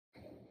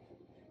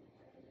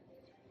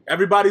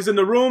Everybody's in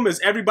the room. Is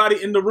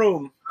everybody in the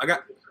room?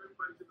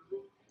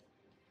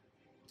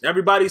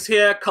 Everybody's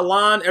here.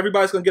 Kalan,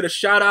 everybody's gonna get a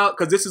shout out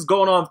because this is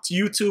going on to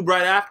YouTube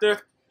right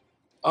after.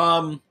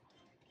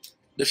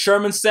 The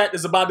Sherman set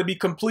is about to be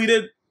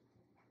completed.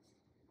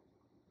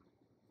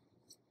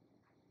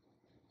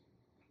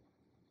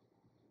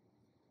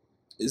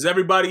 Is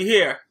everybody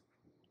here?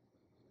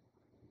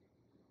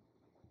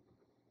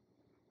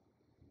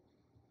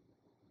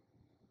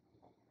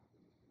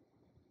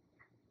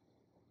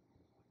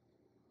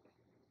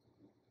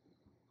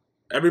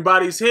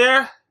 Everybody's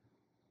here?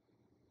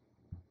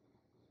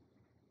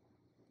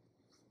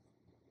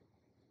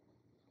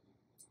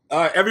 All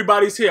right,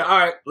 everybody's here. All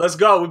right, let's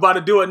go. We're about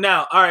to do it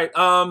now. All right,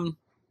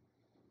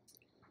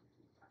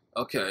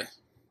 okay.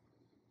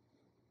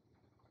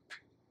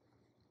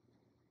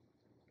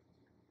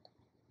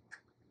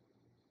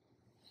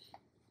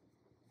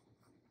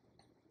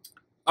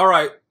 All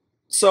right.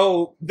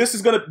 So this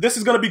is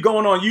gonna be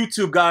going on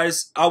YouTube,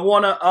 guys. I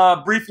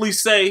wanna briefly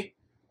say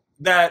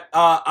that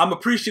I'm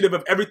appreciative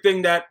of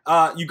everything that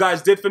you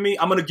guys did for me.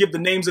 I'm gonna give the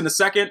names in a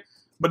second,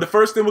 but the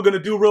first thing we're gonna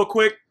do real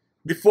quick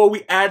before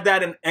we add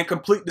that and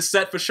complete the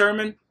set for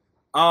Sherman,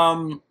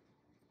 let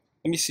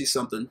me see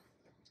something.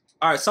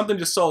 All right, something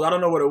just sold. I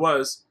don't know what it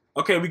was.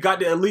 Okay, we got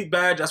the elite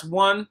badge. That's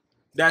 1,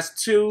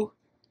 that's 2,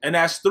 and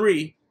that's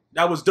 3.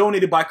 That was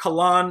donated by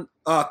Kalan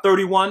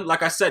 31.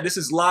 Like I said, this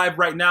is live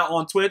right now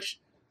on Twitch.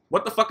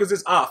 What the fuck is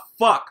this? Ah,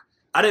 fuck.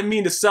 I didn't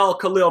mean to sell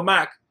Khalil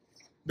Mack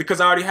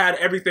because I already had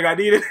everything I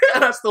needed.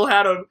 And I still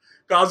had them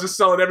because I was just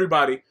selling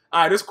everybody.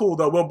 All right, it's cool,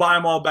 though. We'll buy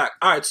them all back.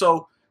 All right,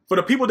 so for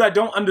the people that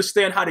don't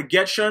understand how to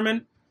get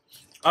Sherman,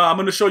 I'm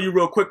going to show you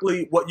real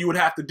quickly what you would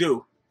have to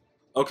do.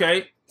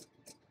 Okay?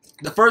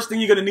 The first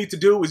thing you're going to need to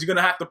do is you're going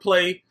to have to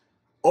play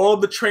all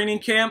of the training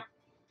camp.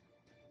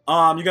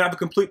 You're going to have to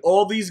complete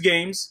all these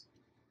games.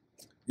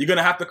 You're going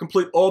to have to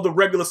complete all the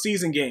regular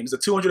season games, the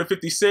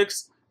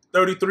 256,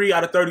 33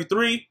 out of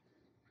 33,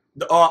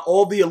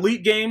 all the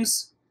elite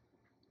games,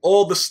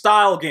 all the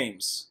style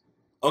games,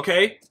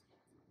 okay?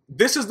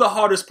 This is the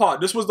hardest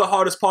part. This was the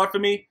hardest part for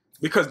me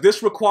because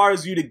this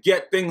requires you to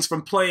get things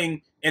from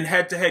playing in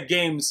head-to-head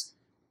games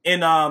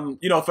in,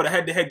 you know, for the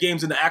head-to-head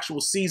games in the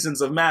actual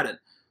seasons of Madden.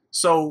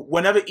 So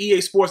whenever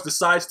EA Sports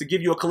decides to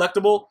give you a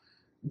collectible,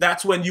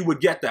 that's when you would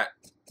get that,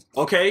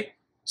 okay?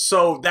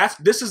 So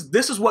this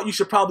is what you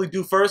should probably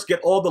do first.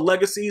 Get all the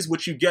legacies,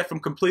 which you get from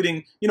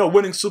completing, you know,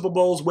 winning Super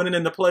Bowls, winning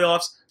in the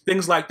playoffs,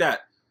 things like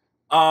that.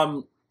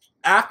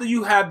 After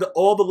you have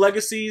all the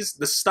legacies,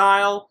 the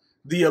style,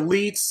 the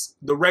elites,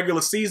 the regular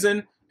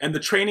season, and the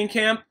training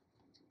camp,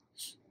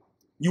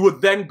 you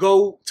would then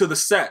go to the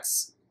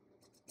sets.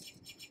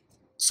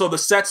 So the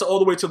sets are all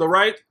the way to the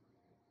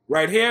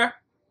right here.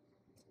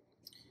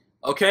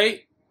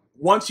 Okay.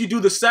 Once you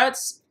do the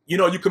sets, you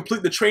know, you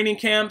complete the training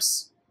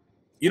camps.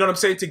 You know what I'm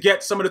saying? To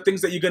get some of the things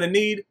that you're going to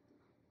need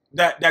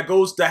that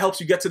helps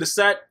you get to the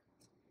set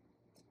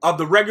of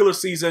the regular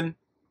season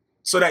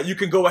so that you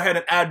can go ahead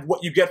and add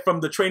what you get from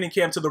the training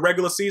camp to the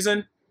regular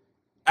season.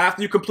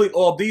 After you complete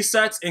all these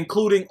sets,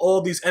 including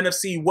all these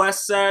NFC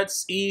West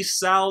sets, East,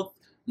 South,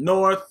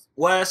 North,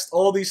 West,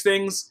 all these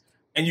things,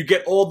 and you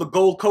get all the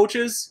gold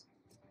coaches,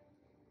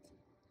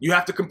 you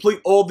have to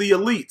complete all the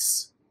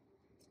elites.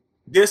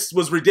 This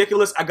was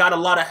ridiculous. I got a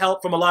lot of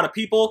help from a lot of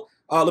people.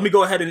 Let me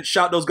go ahead and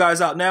shout those guys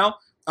out now.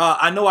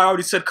 I know I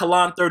already said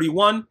Kalan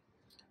 31.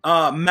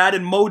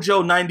 Madden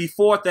Mojo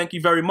 94, thank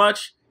you very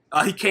much.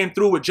 He came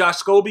through with Josh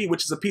Scobie,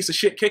 which is a piece of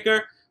shit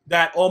kicker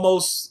that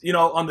almost, you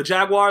know, on the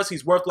Jaguars,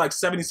 he's worth like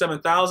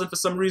 $77,000 for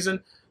some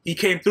reason. He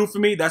came through for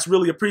me. That's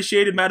really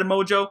appreciated, Madden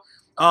Mojo.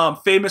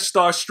 Famous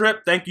Star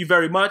Strip, thank you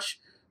very much.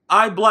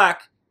 iBlack,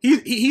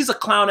 he's a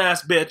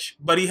clown-ass bitch,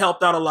 but he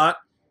helped out a lot.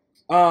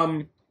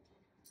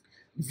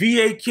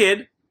 VA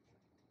Kid,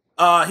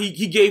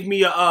 he gave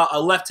me a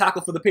left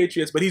tackle for the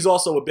Patriots, but he's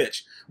also a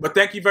bitch. But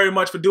thank you very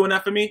much for doing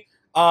that for me.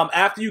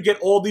 After you get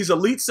all these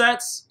elite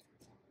sets,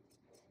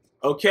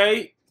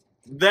 okay,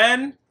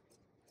 then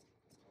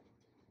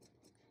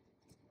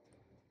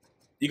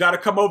you got to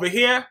come over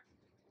here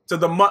to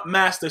the MUT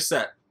Master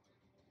set,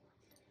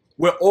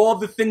 where all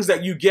the things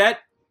that you get,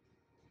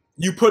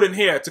 you put in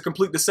here to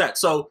complete the set.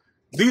 So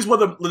these were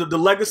the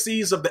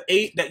legacies of the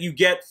 8 that you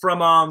get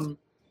from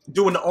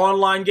doing the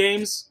online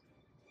games.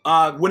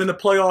 Winning the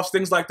playoffs,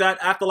 things like that.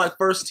 After like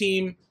first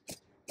team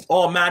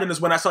all Madden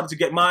is when I started to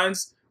get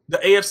mines. The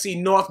AFC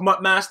North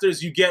MUT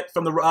Masters you get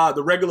from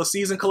the regular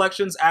season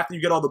collections after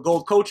you get all the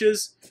gold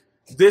coaches.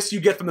 This you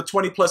get from the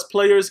 20+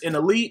 players in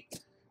Elite.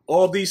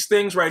 All these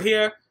things right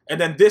here. And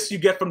then this you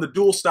get from the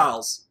dual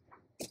styles.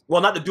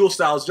 Well, not the dual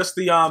styles, just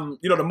the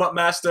you know, the MUT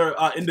Master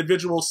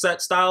individual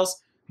set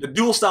styles. The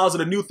dual styles are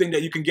the new thing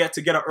that you can get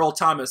to get an Earl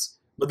Thomas.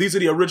 But these are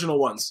the original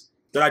ones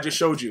that I just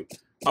showed you.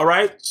 All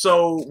right,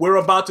 so we're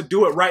about to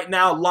do it right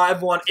now,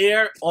 live on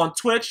air on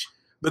Twitch.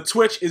 The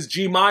Twitch is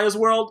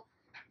GmiasWorld.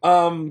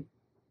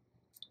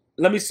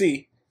 Let me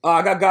see.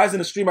 I got guys in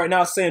the stream right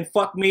now saying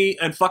fuck me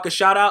and fuck a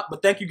shout out,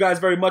 but thank you guys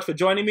very much for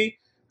joining me.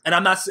 And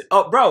I'm not,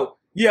 oh, bro,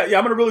 yeah,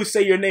 I'm gonna really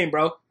say your name,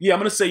 bro. Yeah, I'm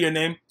gonna say your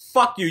name.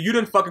 Fuck you. You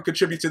didn't fucking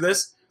contribute to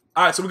this.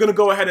 All right, so we're going to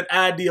go ahead and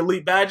add the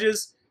elite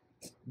badges.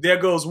 There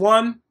goes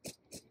 1.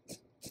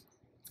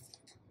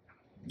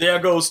 There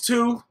goes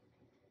 2.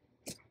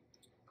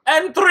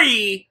 And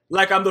 3.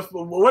 Like I'm the...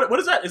 What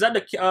is that? Is that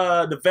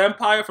the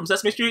vampire from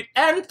Sesame Street?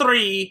 And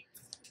 3.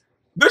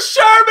 The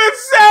Sherman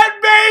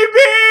set,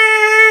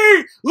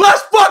 baby!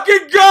 Let's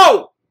fucking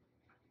go!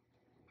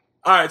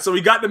 All right, so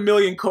we got the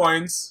 1,000,000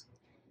 coins.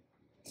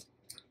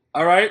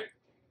 All right.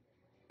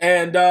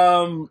 And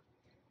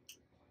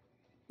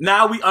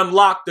now we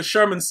unlock the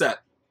Sherman set.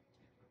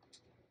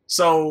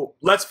 So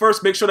let's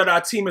first make sure that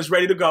our team is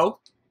ready to go.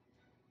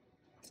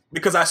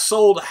 Because I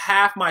sold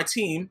half my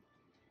team.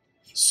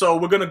 So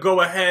we're going to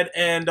go ahead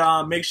and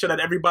make sure that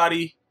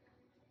everybody,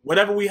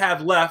 whatever we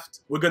have left,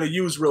 we're going to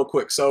use real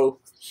quick. So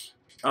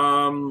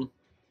we're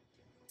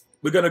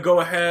going to go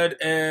ahead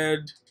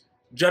and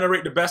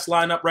generate the best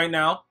lineup right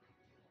now.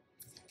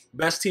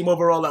 Best team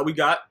overall that we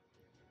got.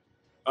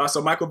 So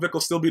Michael Vick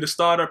will still be the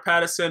starter.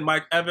 Patterson,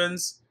 Mike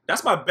Evans.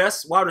 That's my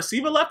best wide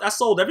receiver left. I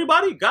sold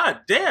everybody?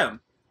 God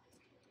damn.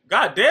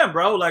 God damn,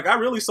 bro. Like, I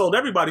really sold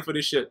everybody for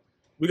this shit.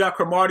 We got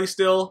Cromartie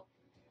still.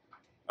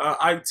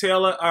 Ike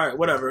Taylor. All right,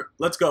 whatever.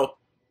 Let's go.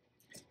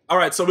 All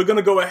right, so we're going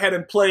to go ahead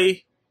and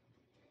play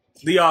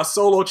the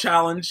solo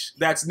challenge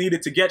that's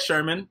needed to get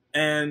Sherman.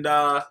 And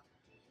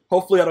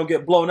hopefully I don't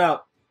get blown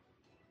out.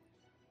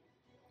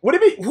 What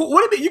do you mean? What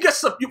do you mean? You get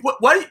some?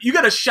 What? You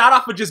get a shout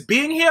out for just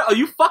being here? Are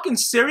you fucking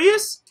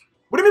serious?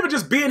 What do you mean for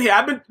just being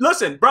here?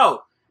 Listen, bro.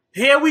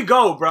 Here we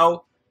go,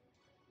 bro.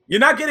 You're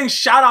not getting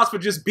shout outs for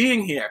just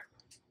being here.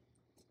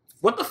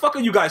 What the fuck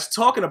are you guys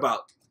talking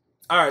about?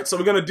 All right, so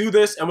we're gonna do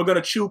this and we're gonna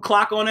chew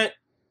clock on it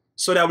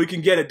so that we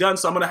can get it done.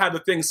 So I'm gonna have the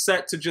thing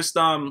set to just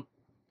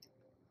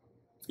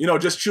you know,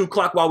 just chew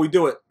clock while we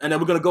do it, and then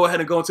we're gonna go ahead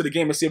and go into the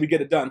game and see if we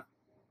get it done.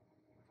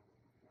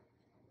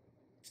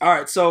 All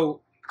right,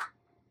 so.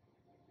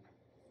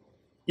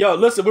 Yo,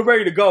 listen, we're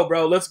ready to go,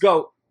 bro. Let's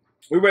go.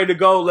 We're ready to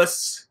go.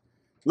 Let's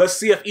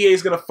see if EA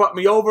is going to fuck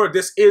me over.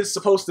 This is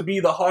supposed to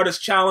be the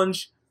hardest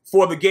challenge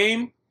for the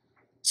game.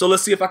 So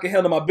let's see if I can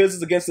handle my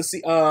business against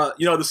the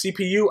you know, the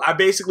CPU. I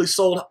basically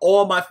sold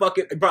all my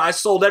fucking... Bro, I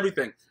sold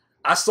everything.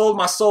 I sold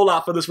my soul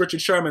out for this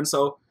Richard Sherman,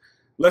 so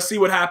let's see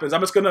what happens.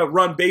 I'm just going to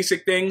run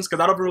basic things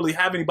because I don't really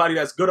have anybody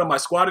that's good on my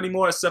squad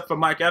anymore except for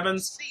Mike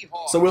Evans.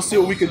 So we'll see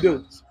what we can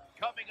do.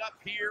 Coming up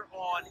here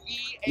on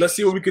Let's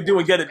see what we can do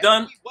and get it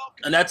done.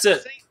 And that's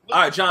it. All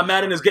right, John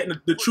Madden is getting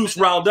the troops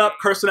riled up,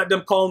 cursing at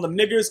them, calling them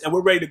niggers, and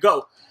we're ready to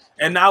go.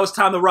 And now it's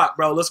time to rock,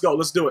 bro. Let's go.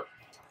 Let's do it.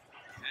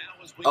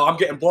 Oh, I'm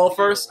getting ball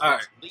first? All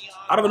right.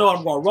 I don't know what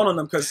I'm going to run on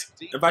them because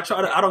if I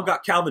try to, I don't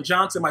got Calvin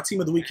Johnson. My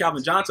team of the week,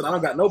 Calvin Johnson. I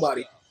don't got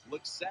nobody.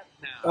 Let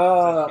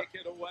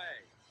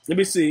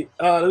me see.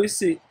 Let me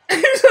see.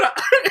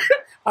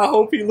 I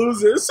hope he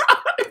loses.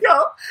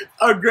 Yo,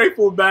 a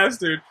grateful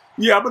bastard.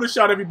 Yeah, I'm going to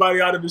shout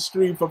everybody out of the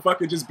stream for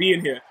fucking just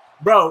being here.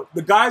 Bro,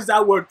 the guys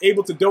that were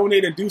able to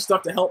donate and do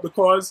stuff to help the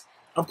cause,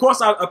 of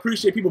course I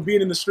appreciate people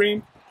being in the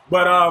stream,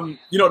 but,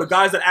 you know, the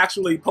guys that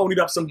actually ponied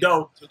up some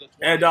dough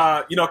and,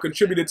 you know,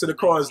 contributed to the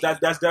cause, that's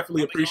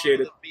definitely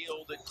appreciated,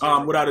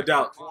 without a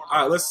doubt. All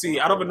right, let's see.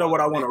 I don't even know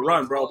what I want to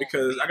run, bro,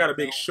 because I got to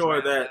make sure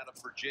that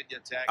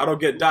I don't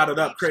get dotted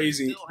up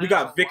crazy. We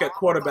got Vic at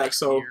quarterback,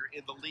 so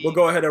we'll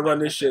go ahead and run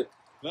this shit.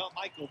 Well,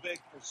 Michael Vick,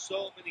 for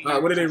so many all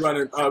right, what are they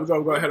running? We're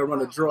going to go ahead and run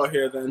a draw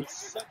here then.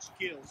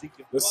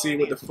 Let's see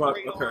what the fuck.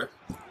 Okay.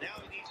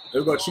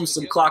 We're going to choose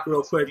some clock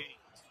real quick.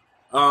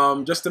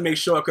 Just to make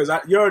sure, because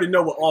you already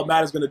know what all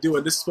Madden's going to do,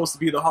 and this is supposed to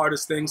be the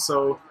hardest thing,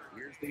 so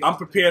I'm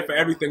prepared for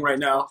everything right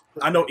now.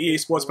 I know EA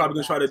Sports probably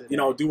going to try to, you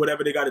know, do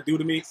whatever they got to do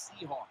to me,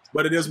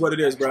 but it is what it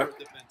is, bro.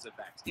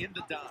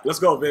 Let's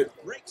go, Vic.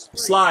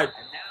 Slide.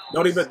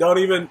 Don't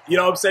even, you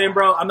know what I'm saying,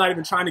 bro? I'm not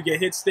even trying to get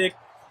hit stick.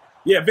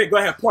 Yeah, Vic, go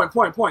ahead.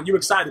 Point. You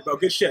excited, bro.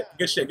 Good shit,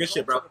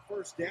 bro.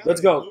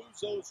 Let's go.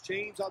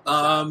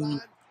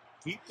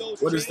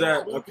 What is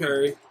that?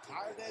 Okay.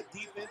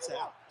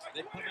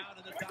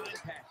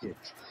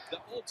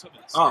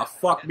 Oh,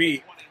 fuck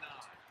me.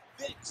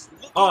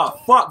 Oh,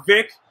 fuck,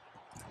 Vic.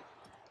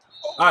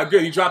 All right,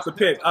 good. You dropped the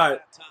pick. All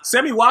right.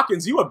 Sammy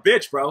Watkins, you a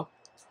bitch, bro.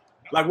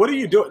 Like, what are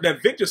you doing?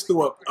 That Vic just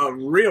threw a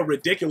real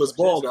ridiculous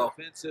ball, though.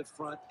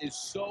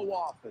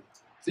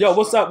 Yo,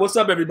 what's up? What's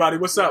up, everybody?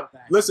 What's up?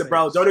 Listen,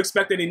 bro, don't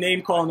expect any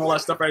name calling and all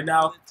that stuff right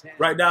now.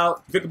 Right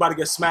now, Vic about to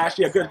get smashed.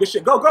 Yeah, good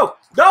shit. Go,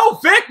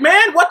 Vic,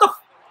 man. What the?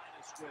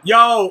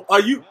 Yo,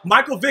 are you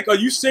Michael Vick? Are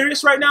you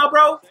serious right now,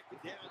 bro?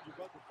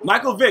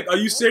 Michael Vick, are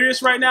you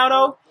serious right now,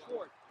 though?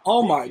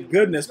 Oh my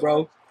goodness,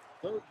 bro.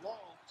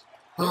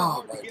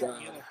 Oh my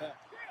god.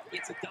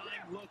 It's a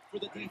dime look for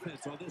the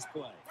defense on this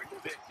play.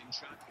 Vick in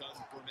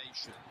shotgun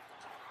formation.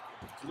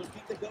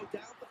 Looking to go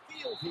down the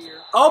field here.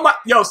 Oh my,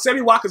 yo,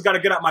 Sammy Watkins got to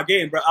get out my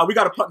game, bro. We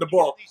got to punt the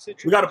ball.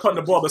 We got to punt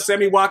the ball. But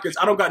Sammy Watkins,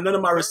 I don't got none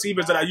of my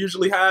receivers that I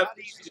usually have.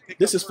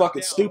 This is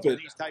fucking stupid.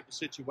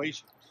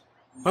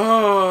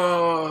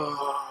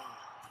 Oh.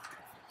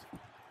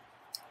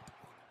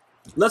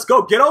 Let's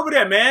go. Get over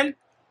there, man.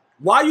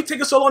 Why are you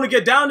taking so long to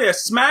get down there?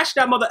 Smash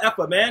that mother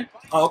effer, man.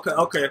 Oh,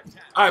 okay.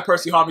 All right,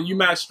 Percy Harvin, you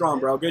mad strong,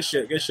 bro. Good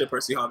shit,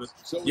 Percy Harvin.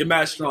 You're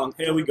mad strong.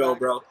 Here we go,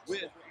 bro.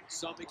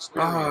 some Ah,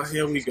 experience.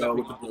 here we go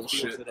with stepping the on field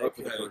bullshit. today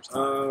for the Okay. first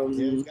time.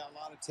 Yeah, he's got a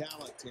lot of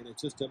talent, and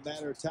it's just a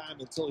matter of time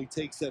until he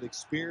takes that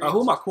experience.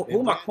 Who are my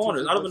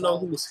corners? I don't even know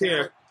who's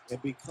here.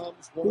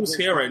 Who's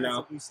here right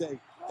now? He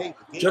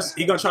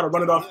gonna try to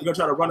run it off. He gonna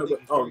try to run it with.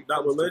 Oh,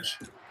 not with Lidge.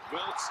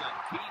 Wilson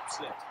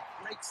keeps it,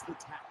 breaks the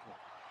tackle.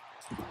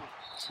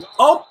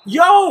 Oh,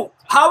 yo!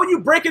 How are you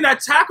breaking that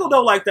tackle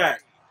though like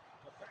that?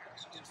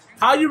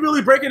 How are you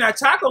really breaking that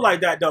tackle like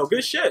that though?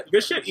 Good shit,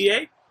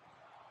 EA.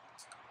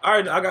 All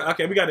right,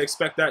 okay. We gotta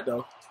expect that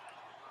though.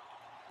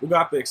 We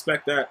got to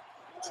expect that.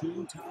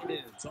 2 tight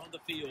ends on the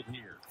field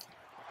here.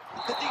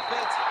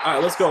 All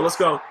right, let's go.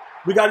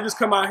 We got to just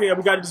come out here.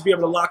 We got to just be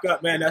able to lock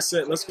up, man. That's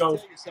it. Let's go.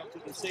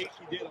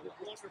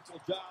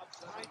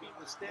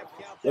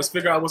 Let's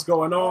figure out what's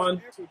going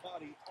on.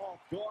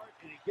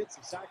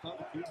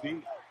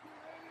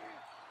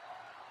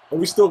 And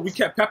we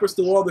kept peppers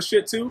through all the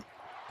shit too.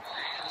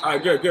 All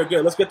right, good.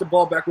 Let's get the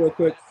ball back real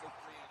quick.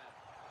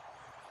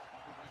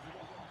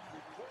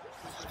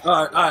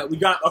 All right, we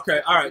got,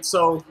 okay, all right,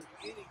 so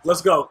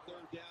let's go.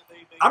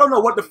 I don't know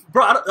what the,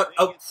 bro,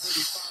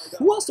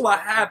 who else do I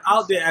have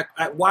out there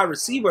at wide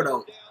receiver,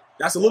 though?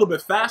 That's a little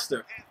bit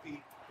faster.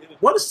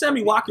 What is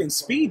Sammy Watkins'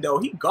 speed, though?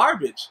 He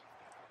garbage.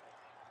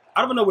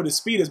 I don't know what his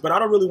speed is, but I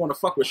don't really want to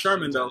fuck with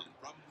Sherman, though.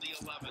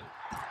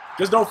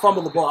 Just don't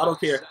fumble the ball. I don't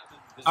care.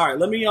 All right,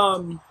 let me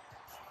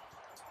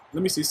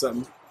see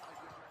something.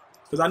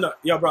 Because I know,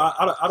 yo, bro,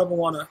 I don't even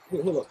want to,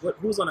 hold up,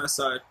 who's on that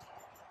side?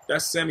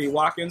 That's Sammy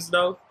Watkins,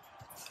 though.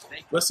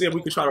 Let's see if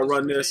we can try to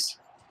run this.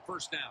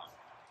 First down.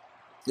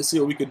 Let's see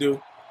what we could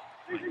do.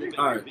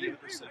 All right.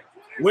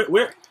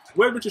 Where's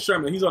Richard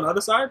Sherman? He's on the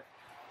other side?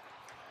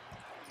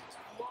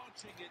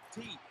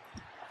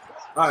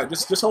 All right,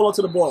 just hold on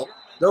to the ball.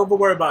 Don't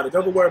worry about it.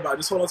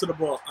 Just hold on to the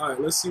ball. All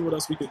right, let's see what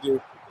else we could do.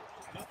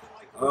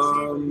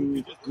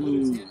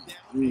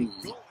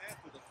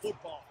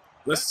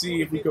 Let's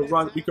see if we can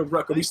run. We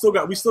still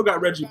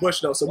got Reggie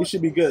Bush though, so we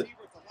should be good.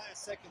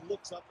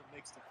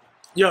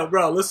 Yo,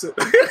 bro, listen.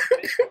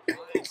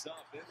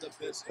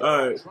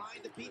 All right.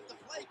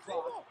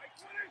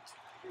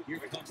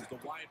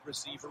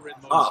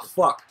 Ah,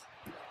 fuck.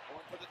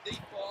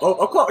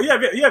 Oh, yeah,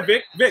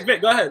 Vic.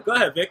 Vic, go ahead,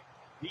 Vic.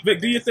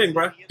 Vic, do your thing,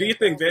 bro. Do your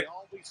thing, Vic.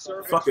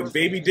 Fucking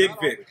baby dick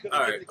Vic. All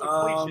right.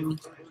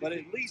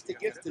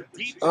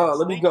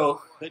 Let me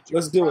go.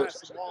 Let's do it.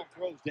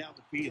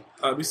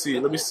 Let me see.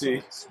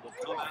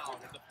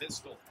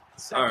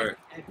 All right.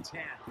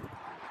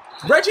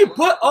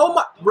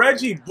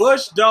 Reggie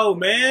Bush, though,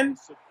 man.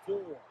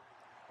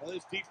 All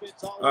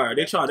right,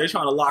 they trying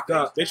to lock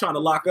up.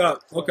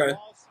 Okay.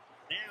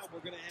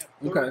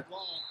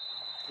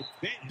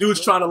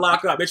 Dude's trying to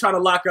lock up. They're trying to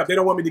lock up. They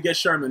don't want me to get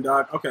Sherman,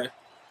 dog. Okay.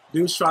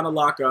 Dude's trying to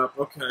lock up.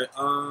 Okay.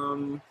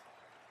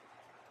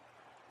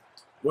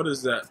 What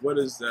is that?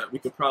 We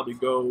could probably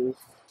go.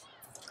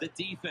 The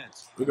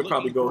defense. We could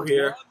probably go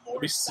here.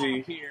 Let me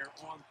see. Here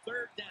on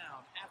 3rd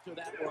down after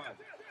that run.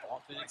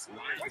 Offense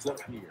lines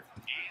up here.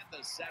 And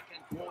the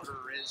second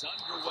quarter is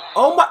underway.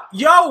 Oh my,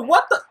 yo,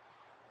 what the?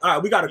 All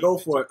right, we got to go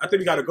for it. I think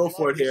we got to go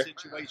for it here.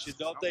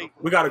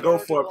 We got to go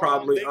for it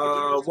probably.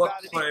 What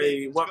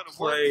play?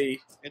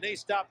 And they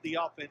stopped the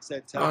offense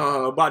that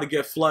time. About to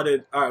get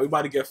flooded. All right, we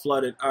about to get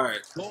flooded. All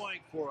right. Going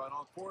for it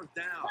on 4th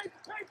down.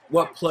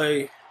 What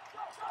play?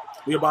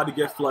 We about to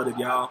get flooded,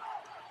 y'all.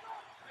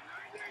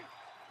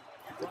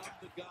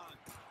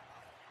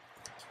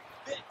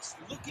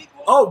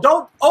 Oh,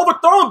 don't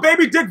overthrow him,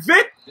 baby Dick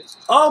Vic.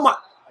 Oh my.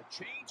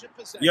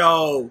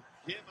 Yo.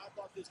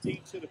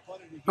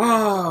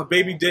 Ah,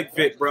 baby Dick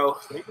Vic, bro.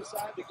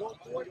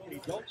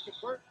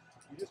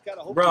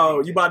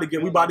 Bro, we about to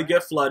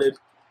get flooded.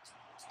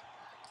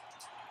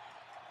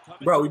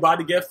 Bro, we about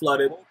to get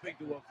flooded.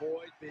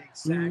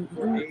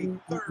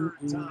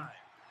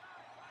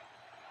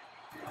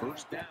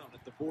 First down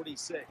at the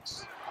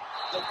 46.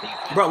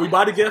 Bro, we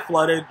about to get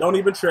flooded. Don't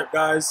even trip,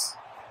 guys.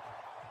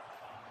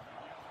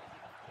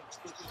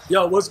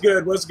 Yo, what's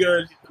good?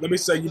 Let me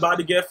say, you about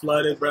to get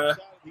flooded, bro.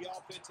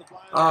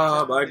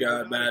 Oh my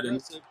God,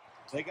 Madden.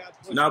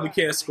 Now we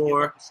can't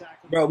score.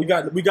 Bro, we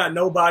got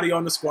nobody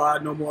on the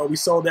squad no more. We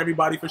sold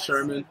everybody for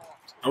Sherman.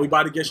 And we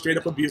about to get straight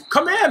up abused.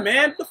 Come in,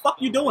 man. What the fuck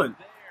you doing?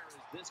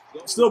 We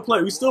still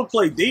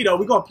play D, though.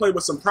 We're going to play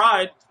with some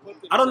pride.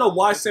 I don't know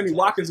why Sammy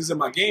Watkins is in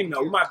my game,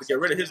 though. We might have to get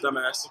rid of his dumb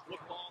ass.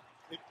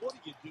 What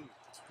do?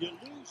 You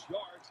lose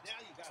yards. Now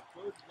you got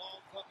 3rd and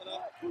long coming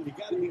up. You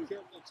got to be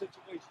careful in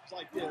situations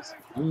like this.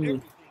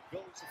 Everything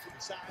goes to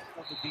the side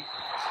of the defense.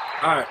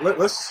 All right,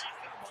 let's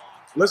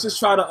just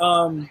try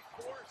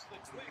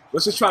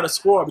to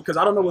score because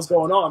I don't know what's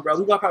going on, bro.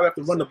 We're gonna probably have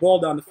to run the ball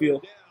down the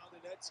field.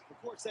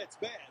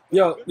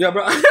 Yo,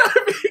 bro.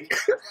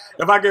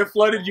 If I get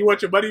flooded, you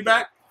want your money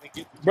back?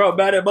 Bro,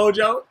 Madden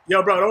Mojo?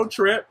 Yo, bro, don't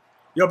trip.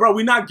 Yo, bro,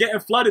 we not getting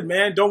flooded,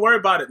 man. Don't worry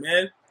about it,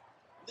 man.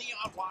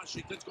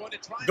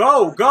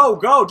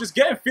 Go. Just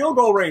get in field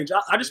goal range.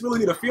 I just really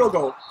need a field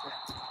goal.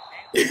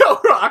 Yo,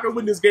 bro, I can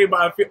win this game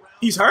by a field.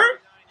 He's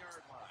hurt?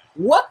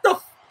 What the?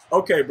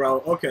 Okay, bro,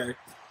 okay.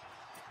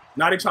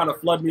 Now they trying to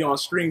flood me on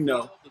stream,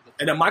 though.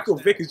 And then Michael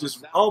Vick is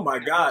just, oh my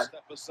God.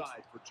 Step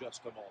aside for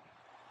just a moment.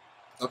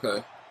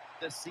 Okay.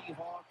 The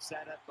Seahawks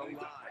set up the line.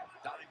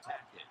 Dime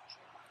package.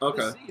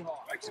 Okay. The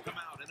Seahawks come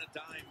out in a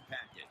dime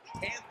package.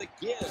 And the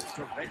give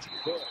to Reggie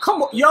Bush.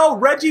 Come on, yo,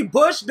 Reggie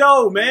Bush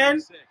though,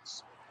 man.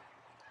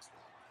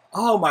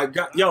 Oh my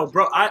God, yo,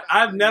 bro,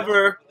 I've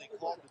never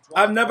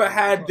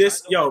had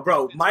this, yo,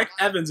 bro. Mike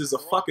Evans is a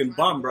fucking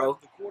bum, bro.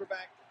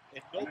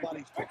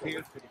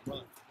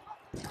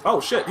 Oh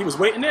shit, he was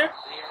waiting there.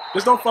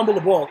 Just don't fumble the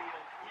ball.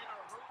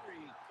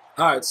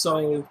 All right,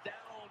 so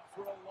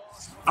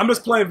I'm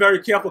just playing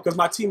very careful because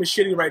my team is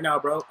shitty right now,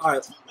 bro. All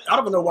right, I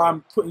don't even know why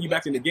I'm putting you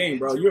back in the game,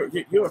 bro.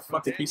 You're a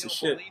fucking piece of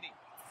shit.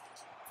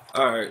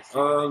 All right,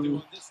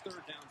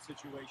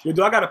 yo,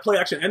 do I got to play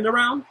action end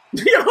around?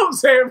 You know what I'm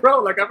saying,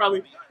 bro? Like I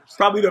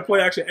probably the play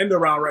action end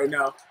around right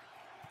now.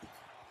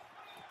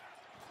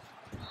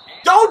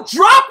 Don't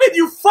drop it,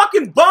 you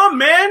fucking bum,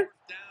 man.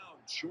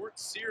 Short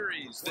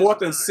series.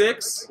 4th and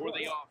 6.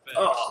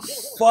 Oh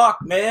fuck,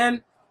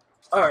 man.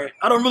 All right,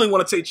 I don't really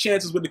want to take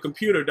chances with the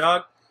computer,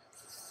 dog.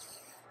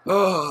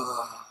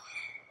 Oh.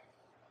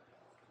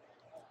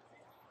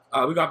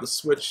 We got the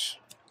switch.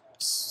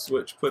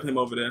 Put him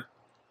over there.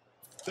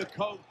 The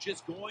coach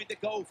is going to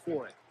go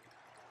for it.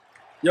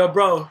 Yo,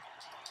 bro.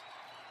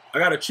 I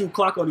got to chew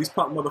clock on these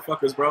pump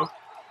motherfuckers, bro.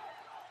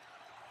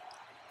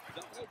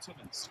 The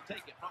Ultimates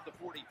take it from the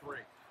 43.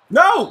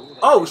 No!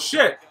 Oh,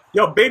 shit.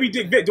 Yo, baby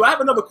Dick Vic. Do I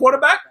have another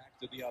quarterback?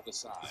 To the other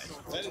side.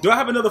 Do I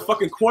have another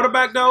fucking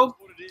quarterback, though?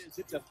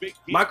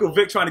 Michael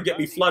Vick trying to get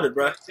me flooded,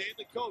 bro.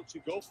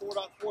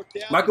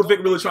 Michael Vick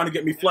really trying to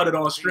get me flooded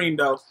on stream,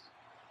 though.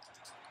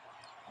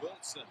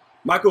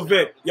 Michael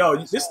Vick. Yo,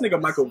 this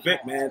nigga Michael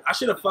Vick, man. I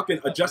should have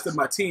fucking adjusted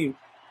my team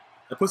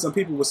and put some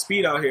people with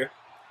speed out here.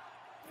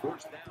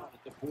 First down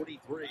at the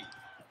 43.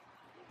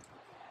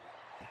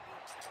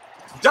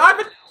 Dive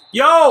it.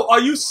 Yo, are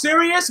you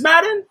serious,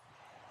 Madden?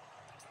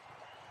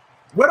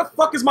 Where the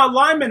fuck is my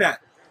lineman at?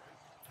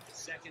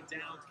 Second down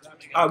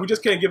coming All right, we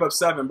just can't give up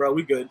 7, bro.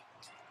 We good.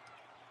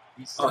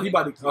 Oh, he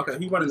about to, okay,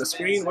 he running the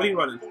screen? What are you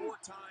running? You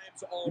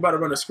about to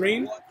run a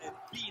screen? What a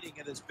beating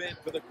it has been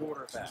for the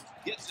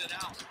quarterback. Gets it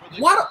out for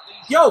the What?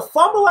 Yo,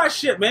 fumble that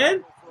shit,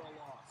 man.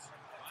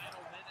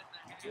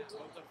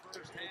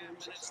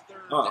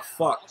 Oh,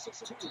 fuck.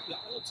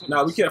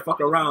 Nah, we can't fuck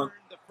around.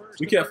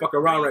 We can't fuck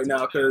around right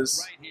now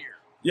because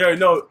you already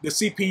know the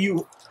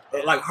CPU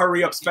like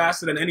hurry ups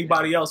faster than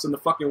anybody else in the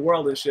fucking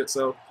world and shit,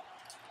 so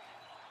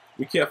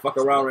we can't fuck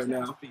around right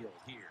now.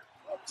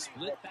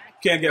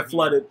 Can't get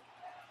flooded.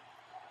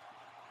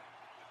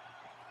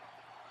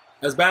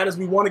 As bad as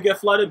we want to get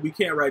flooded, we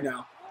can't right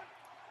now.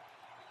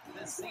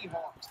 The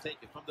Seahawks take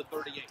it from the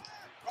 38.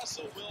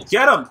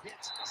 Get him!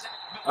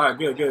 All right,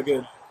 good, good,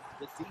 good.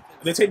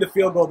 If they take the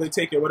field goal, they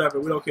take it, whatever.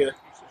 We don't care.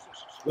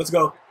 Let's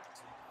go.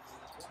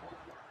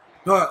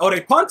 All right, oh,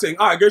 they punting?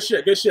 All right, good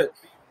shit, good shit.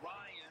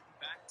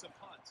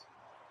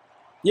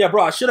 Yeah,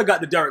 bro, I should have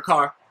got the Derek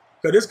Carr.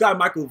 Because this guy,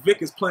 Michael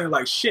Vick, is playing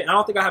like shit. I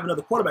don't think I have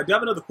another quarterback. Do I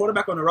have another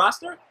quarterback on the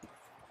roster?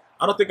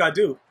 I don't think I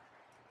do.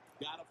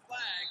 Got a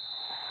flag.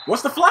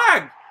 What's the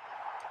flag?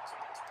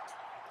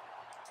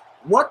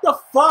 What the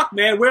fuck,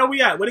 man? Where are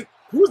we at?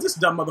 Who's this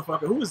dumb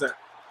motherfucker? Who is that?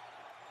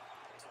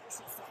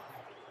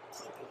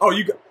 Oh,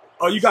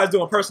 you guys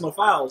doing personal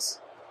fouls?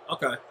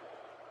 Okay.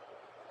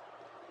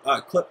 All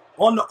right, clip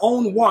on the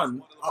own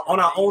one, on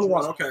our own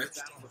one. Okay.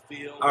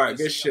 All right,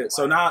 good shit.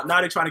 So now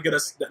they're trying to get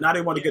us. Now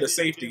they want to get a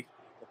safety.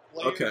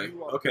 Okay,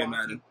 okay,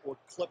 man. Or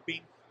clipping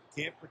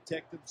can't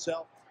protect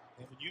himself.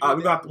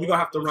 We're gonna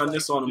have to run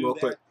this on him real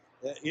quick.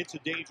 It's a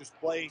dangerous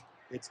play.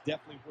 It's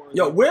definitely worth.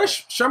 Yo,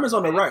 where's Sherman's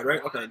on the right?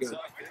 Right? Okay, good.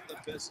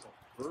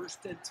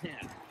 First and 10.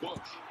 Bush.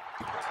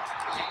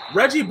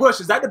 Reggie Bush,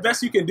 is that the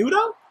best you can do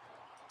though?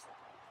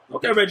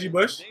 Okay, Reggie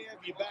Bush.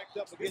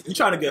 You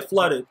trying to get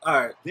flooded?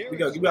 All right, we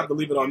have to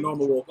leave it on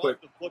normal real quick.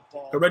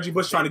 Reggie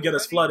Bush trying to get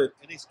us flooded,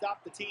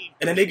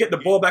 and then they get the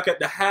ball back at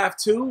the half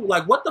too.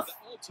 Like what the?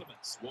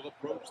 Ultimates will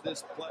approach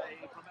this play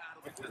from out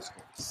of the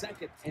pistol.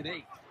 2nd and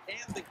 8,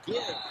 and the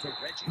give to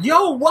Reggie.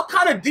 Yo, what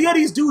kind of D are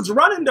these dudes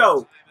running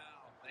though?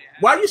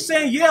 Why are you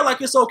saying yeah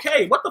like it's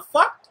okay? What the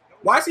fuck?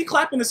 Why is he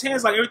clapping his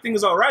hands like everything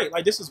is all right?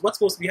 Like this is what's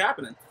supposed to be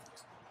happening.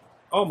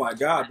 Oh my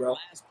God, bro.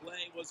 Last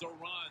play was a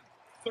run.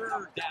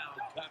 3rd down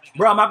coming.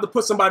 Bro, I'm gonna have to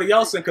put somebody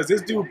else in because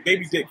this dude,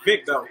 baby Dick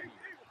Vic, though.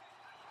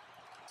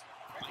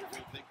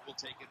 Will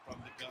take it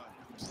from the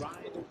gun.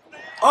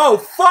 Oh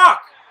fuck!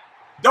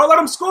 Don't let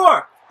him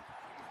score.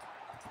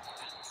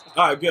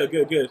 All right, good,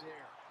 good, good.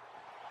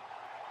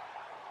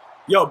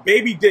 Yo,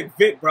 baby Dick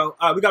Vic, bro.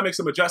 We gotta make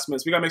some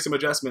adjustments.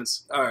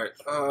 All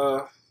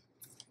right.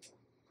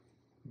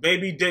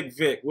 Baby Dick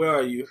Vic, where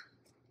are you?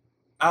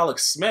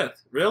 Alex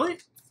Smith, really?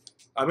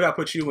 We gotta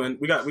put you in.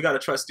 We gotta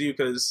trust you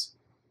because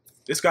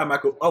this guy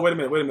Michael. Oh wait a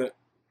minute.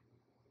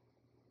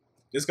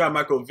 This guy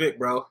Michael Vick,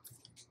 bro.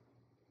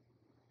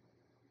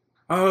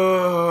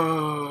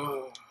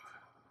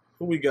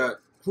 Who we got?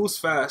 Who's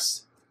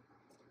fast?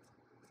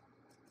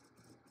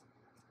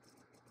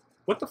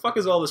 What the fuck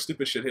is all this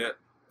stupid shit here?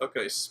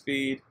 Okay,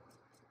 speed.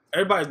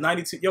 Everybody's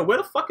 92. Yo, where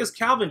the fuck is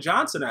Calvin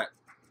Johnson at?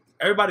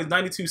 Everybody's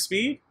 92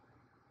 speed?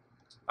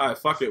 All right,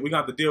 fuck it. We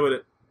gonna have to deal with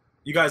it.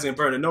 You guys ain't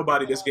burning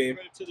nobody this game.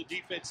 To the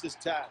defense this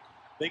time.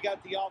 They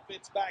got the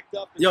offense backed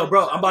up. Yo,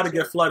 bro, I'm about to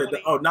get flooded.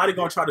 Oh, now they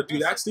gonna try to do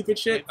that stupid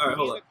shit? All right,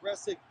 hold up.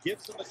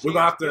 We're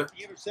gonna have to.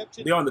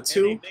 They're on the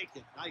 2.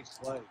 Nice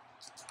play.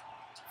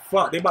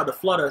 Fuck, they about to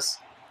flood us.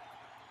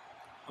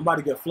 I'm about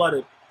to get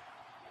flooded.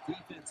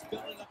 Defense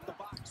filling up the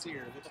box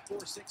here with a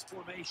 4-6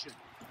 formation.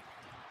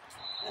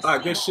 All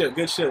right, good shit,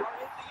 good shit.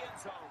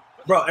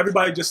 Bro,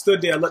 everybody just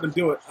stood there and let them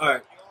do it. All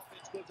right.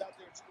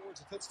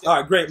 All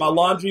right, great. My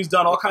laundry's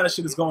done. All kind of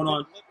shit is going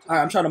on. All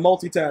right, I'm trying to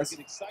multitask.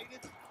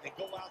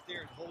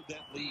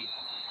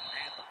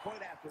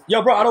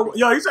 Yo, bro, I don't.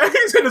 Yo, he's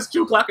in his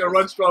juke like a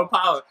run strong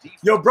power.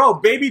 Yo, bro,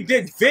 baby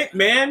Dick Vic,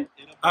 man.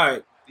 All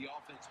right.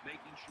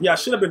 Yeah, I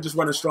should have been just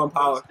running strong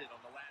power.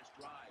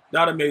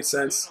 That would have made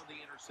sense.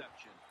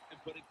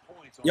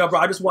 Yo, bro,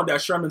 I just want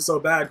that Sherman so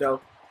bad,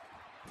 though.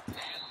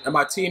 And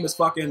my team is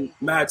fucking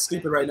mad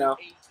stupid right now.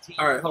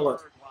 All right, hold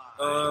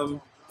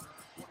up.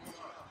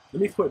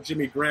 Let me put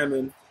Jimmy Graham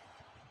in.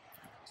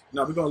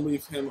 No, we're going to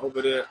leave him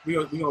over there.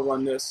 We're gonna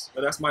run this.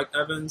 But that's Mike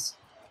Evans.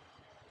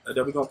 And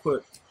then we're going to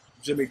put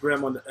Jimmy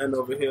Graham on the end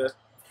over here.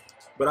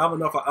 But I don't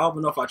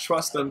know if I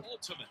trust him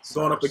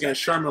going up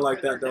against Sherman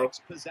like that, though.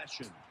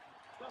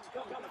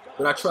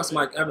 But I trust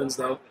Mike Evans,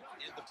 though.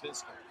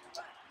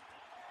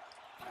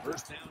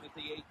 First down at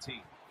the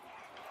 18.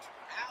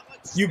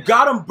 You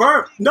got him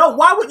burnt. No,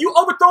 why would you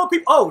overthrow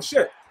people? Oh,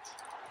 shit.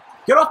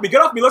 Get off me.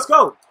 Get off me. Let's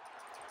go.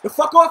 The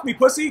fuck off me,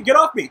 pussy. Get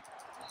off me.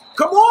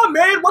 Come on,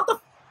 man. What the?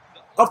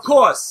 Of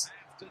course.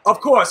 Of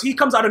course. He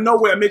comes out of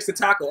nowhere and makes the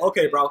tackle.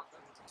 Okay, bro.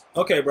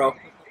 Okay, bro.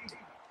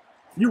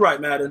 You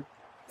right, Madden.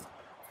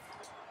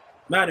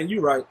 Madden,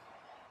 you right.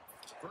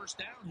 First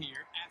down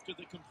here after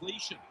the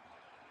completion.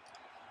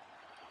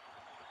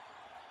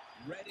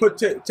 Put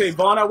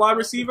Tavon at wide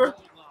receiver.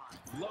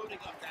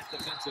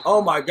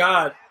 Oh, my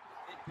God.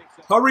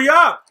 Hurry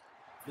up.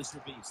 This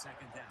will be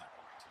second down.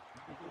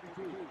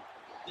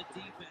 The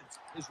defense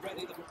is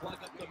ready to plug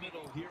up the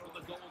middle here on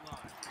the goal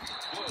line.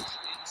 Push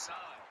inside.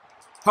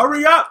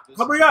 Hurry up.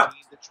 Hurry up.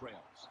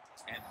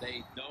 And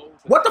they know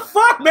what the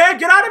fuck, man?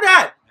 Get out of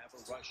that. Have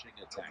a rushing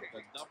attack.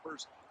 The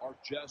numbers are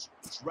just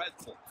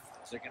dreadful.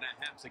 They're going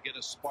to have to get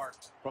a spark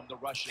from the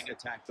rushing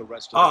attack the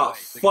rest of the way.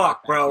 Oh,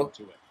 fuck, bro.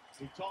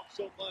 We talk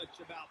so much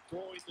about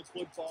throwing the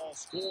football,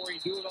 scoring,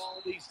 doing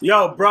all these things.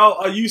 Yo, bro,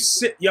 are you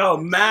Yo,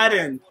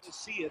 Madden.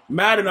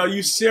 Madden, are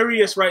you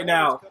serious right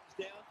now?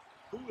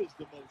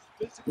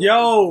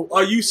 Yo,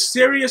 are you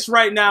serious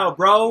right now,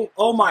 bro?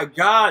 Oh my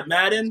God,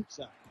 Madden.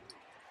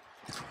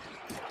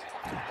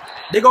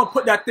 They're going to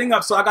put that thing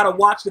up, so I got to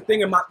watch the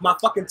thing, and my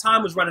fucking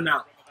time was running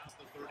out.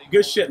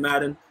 Good shit,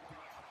 Madden.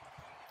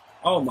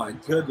 Oh my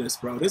goodness,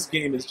 bro. This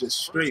game is just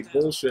straight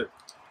bullshit.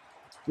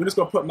 We're just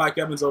going to put Mike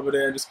Evans over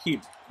there and just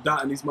keep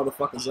dotting these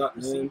motherfuckers up,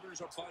 man.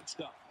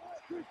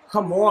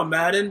 Come on,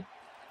 Madden.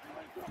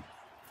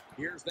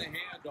 Here's the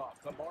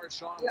handoff to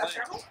Marshawn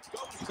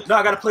Lynch. No,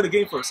 I got to play the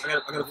game first. I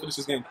got to finish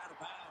this game.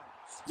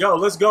 Yo,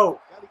 let's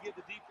go.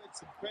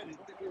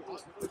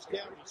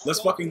 Let's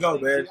fucking go,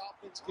 man.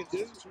 They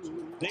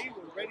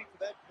were ready for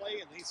that play,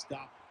 and they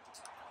stopped.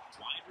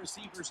 Wide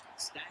receivers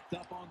stacked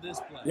up on this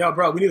play. Yo,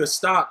 bro, we need to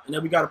stop, and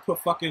then we got to put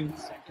fucking...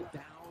 Second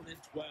down and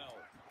 12.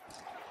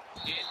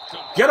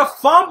 Get a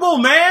fumble,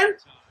 man.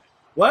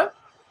 What?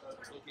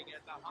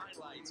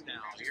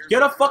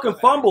 Get a fucking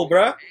fumble,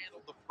 bruh.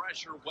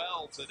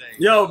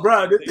 Yo,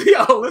 bro.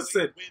 Yo,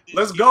 listen.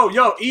 Let's go.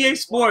 Yo, EA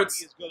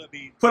Sports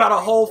put out a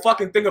whole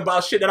fucking thing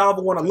about shit that I don't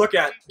even want to look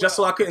at just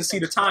so I couldn't see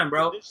the time,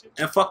 bro.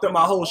 And fucked up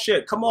my whole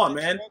shit. Come on,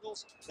 man.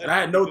 And I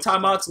had no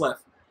timeouts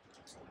left.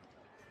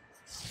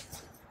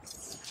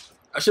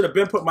 I should have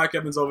been put Mike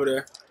Evans over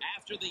there.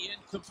 After the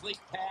incomplete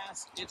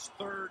pass, it's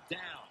third down.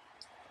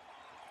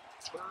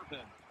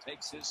 Sherman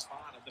takes his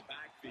spot in the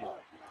backfield.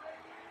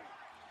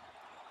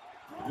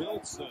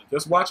 Wilson.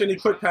 Just watch any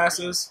quick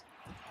passes.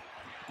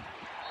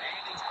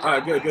 All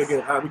right, good, good,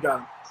 good. All right, we got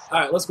him. All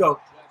right, let's go.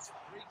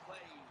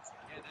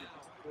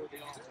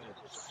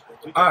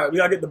 All right, we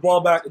got to get the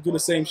ball back and do the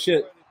same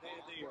shit.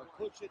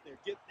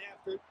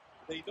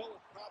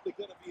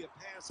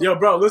 Yo,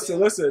 bro,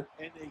 listen.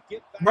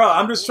 Bro,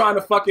 I'm just trying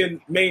to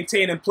fucking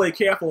maintain and play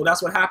careful.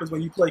 That's what happens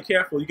when you play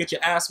careful. You get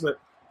your ass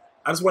whipped.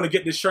 I just want to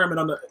get this Sherman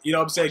on the, you know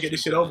what I'm saying, get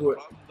this shit over with.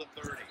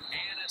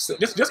 So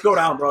just go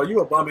down, bro. You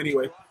a bum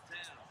anyway.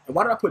 And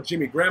why did I put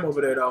Jimmy Graham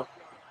over there, though?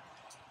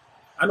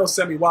 I know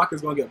Sammy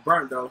Watkins going to get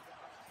burnt, though.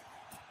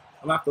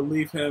 I'm going to have to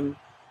leave him.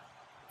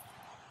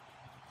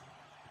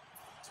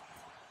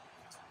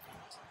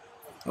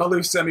 I'll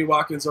leave Sammy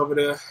Watkins over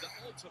there.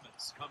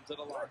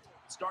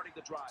 Starting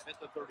the drive at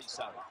the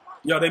 37.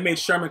 Yo, they made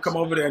Sherman come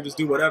over there and just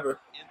do whatever.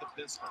 In the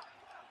pistol.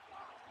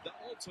 The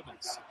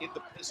Ultimates in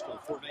the pistol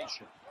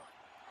formation.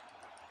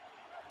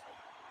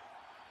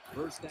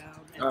 First down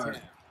and 10.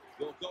 Right.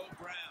 Will go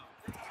Brown.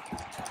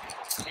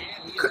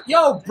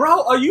 Yo,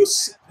 bro, are you...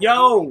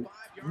 Yo,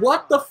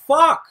 what the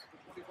fuck?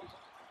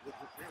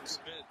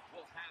 Smith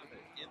will have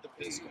it in the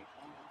pistol.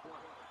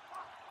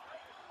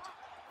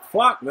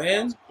 Fuck,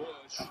 man.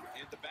 Bush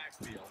in the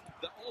backfield.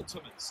 The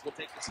Ultimates will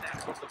take the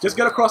snap from the Just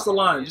get across the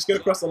line. Just get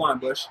across the line,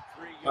 Bush.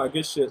 All right,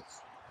 good shit.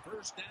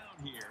 First down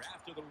here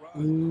after the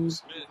run.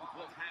 Smith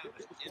will have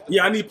it.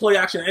 Yeah, I need play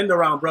action end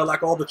around, bro,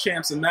 like all the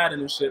champs in Madden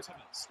and shit.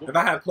 If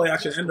I had play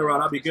action end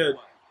around, I'd be good.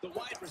 The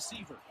wide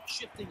receiver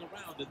shifting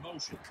around in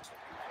motion.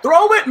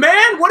 Throw it,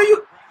 man! What are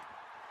you...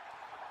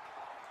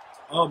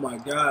 Oh, my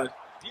God.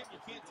 You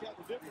can't tell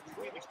the difference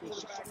between the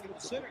quarterback and the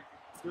center.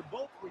 They're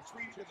both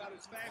retreating about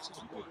as fast as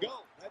you can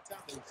go. That's how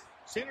the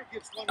center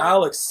gets one.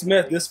 Alex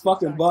Smith, this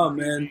fucking bum,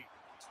 man.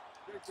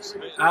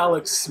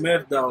 Alex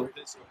Smith, though.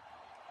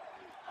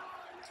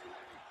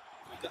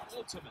 The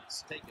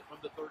Ultimates take it from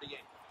the 38.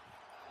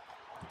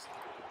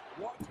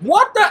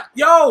 What the...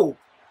 Yo!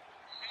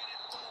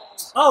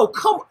 Oh,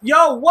 come...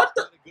 Yo, what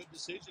the...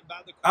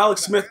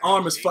 Alex Smith's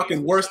arm is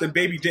fucking worse than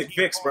Baby Dick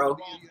Vic's, bro.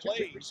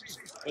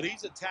 But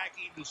he's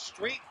attacking the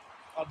strength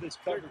of this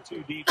cover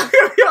 2 defense.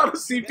 Yo, the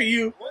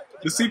CPU.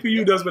 The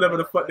CPU does whatever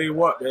the fuck they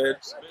want, man.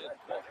 Smith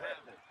will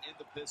have it in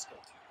the pistol.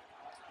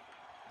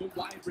 The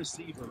wide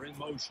receiver in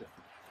motion.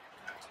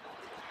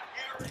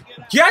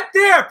 Get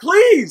there,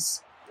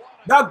 please!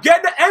 Now get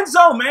in the end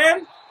zone,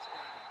 man!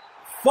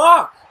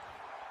 Fuck!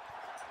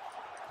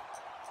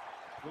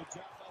 Good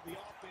job by the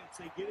offense.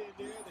 They get in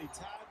there, they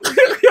tie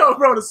the Yo,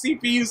 bro, the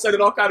CPU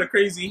sending all kind of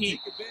crazy heat.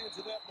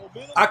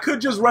 I could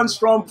just run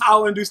strong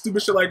power and do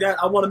stupid shit like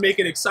that. I want to make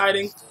it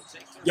exciting.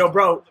 Yo,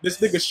 bro, this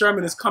nigga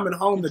Sherman is coming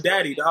home to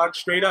daddy, dog.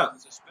 Straight up.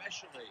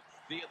 Especially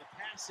via the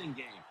passing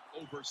game.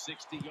 Over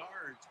 60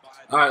 yards by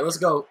all right, let's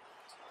go.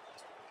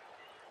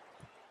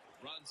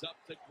 Runs up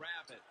to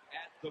grab it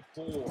at the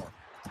 4.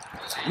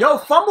 Yo,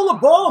 fumble the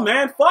ball,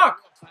 man.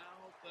 Fuck. About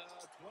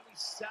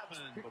 27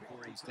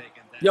 before he's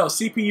taken down. Yo,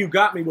 CPU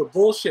got me with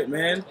bullshit,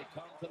 man. They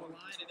come to the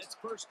line and it's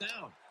first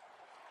down.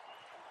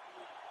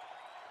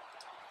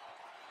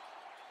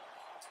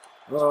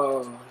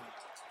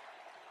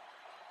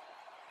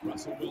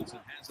 Russell Wilson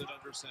has it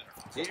under center.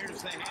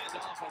 Here's the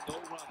handoff and no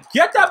running.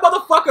 Get that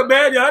motherfucker,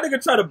 man. Yo, that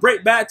nigga try to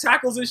break bad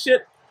tackles and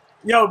shit.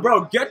 Yo,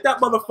 bro, get that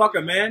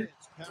motherfucker, man.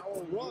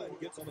 power run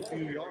gets on a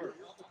few yards.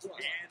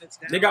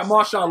 They got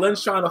Marshawn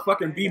Lynch trying to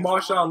fucking be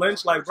Marshawn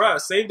Lynch. Like, bruh,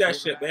 save that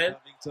shit, man.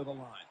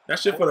 That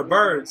shit for the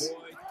birds.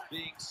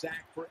 Being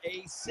sacked for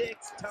a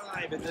 6th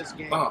time in this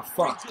game. Oh,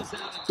 fuck.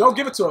 Don't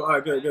give it to him. All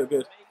right, good, good,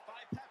 good.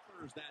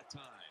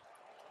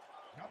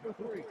 Number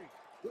 3.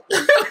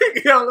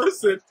 Yo,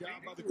 listen.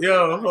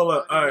 Yo, hold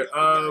up. All right,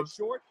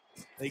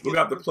 we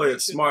got to play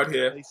it smart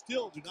here. They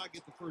still do not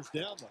get the first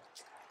down, though.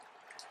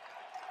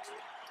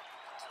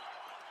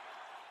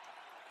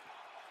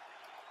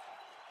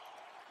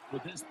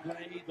 With this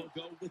play, they'll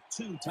go with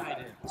 2 tight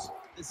ends.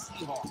 The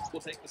Seahawks will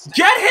take the snap.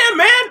 Get him,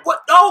 man!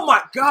 What? Oh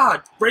my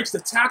God! Breaks the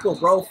tackle,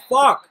 bro.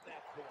 Fuck.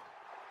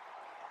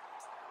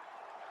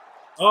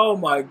 Oh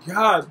my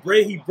God,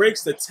 he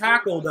breaks the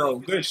tackle though.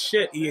 Good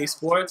shit, EA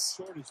Sports.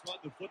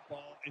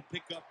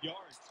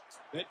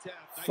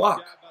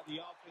 Fuck.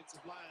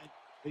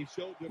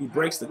 He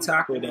breaks the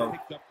tackle though.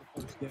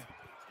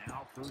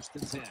 Now 1st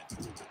and 10.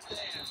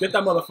 Get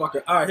that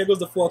motherfucker. All right, here goes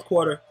the 4th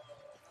quarter.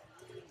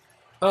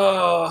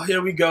 Oh,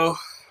 here we go.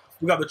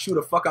 We got to chew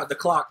the fuck out the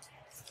clock.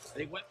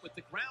 They went with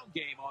the ground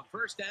game on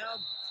 1st down,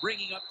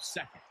 bringing up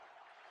 2nd.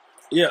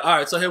 Yeah, all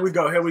right, so here we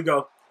go. Here we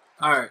go.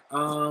 All right,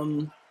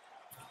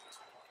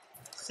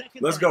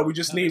 let's go. We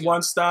just need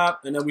 1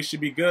 stop, and then we should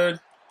be good.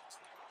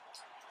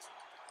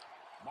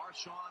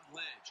 Marshawn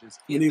Lynch is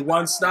we need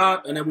 1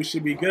 stop, and then we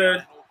should be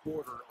good.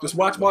 Just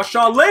watch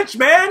Marshawn Lynch,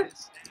 man.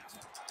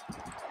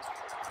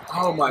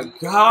 Oh, my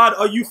God.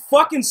 Are you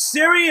fucking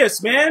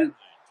serious, man?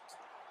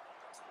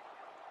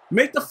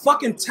 Make the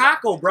fucking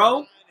tackle,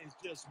 bro.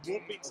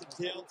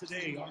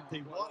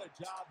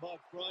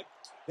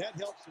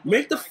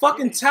 Make the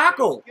fucking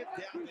tackle.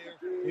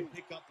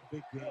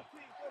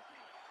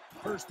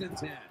 1st and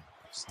 10.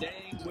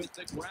 Staying with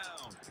the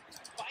ground.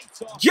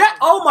 Yeah,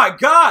 oh my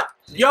God.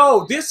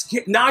 Yo, this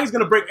kid, now he's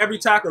going to break every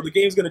tackle. The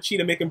game's going to cheat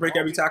and make him break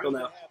every tackle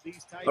now.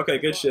 Okay,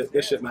 good shit.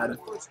 Good shit, Madden.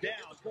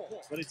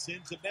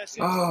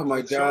 Oh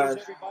my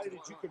God.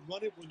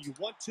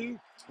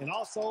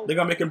 They're going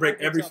to make him break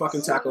every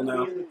fucking tackle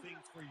now.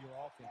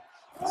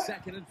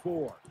 2nd and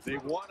 4. They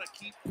want to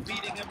keep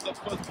feeding him the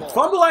football.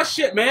 Fumble that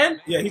shit,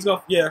 man. Yeah, he's going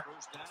to, yeah.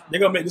 They're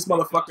going to make this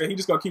motherfucker, he's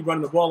just going to keep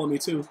running the ball on me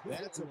too.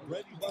 That's a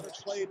bread and butter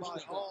play by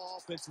all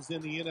offenses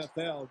in the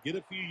NFL. Get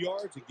a few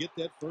yards and get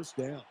that 1st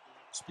down.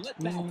 Split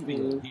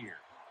backfield here.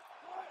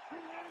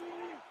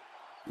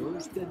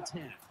 1st and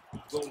 10.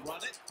 Go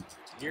run it.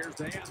 Here's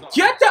the handoff.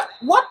 Get that.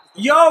 What?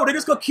 Yo, they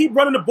just going to keep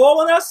running the ball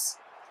on us?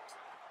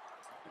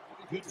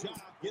 Good job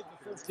getting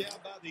the 1st down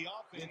by the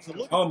offense.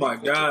 Oh my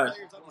God.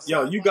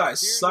 Yo, you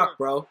guys suck,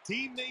 bro.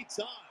 Teammates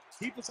on.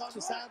 Keep us on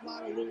the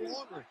sideline a little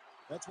longer.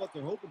 That's what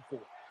they're hoping for.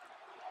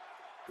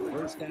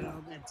 1st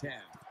down and 10.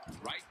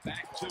 Right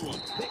back to him.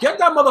 Get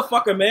that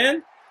motherfucker,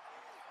 man.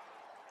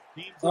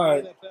 All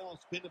right.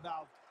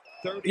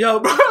 Yo,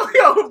 bro.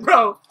 Yo,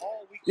 bro.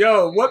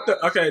 Yo, what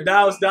the? Okay,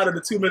 now it's down to the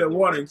 2-minute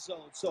warning.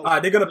 All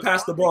right, they're going to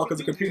pass the ball because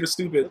the computer's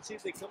stupid.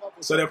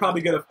 So they'll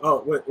probably get a...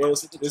 Oh, wait. Well,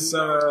 it's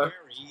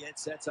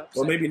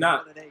well, maybe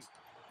not.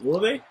 Will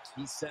they?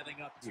 He's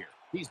setting up here.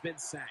 He's been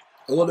sacked.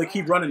 Or will they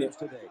keep running it?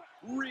 Today.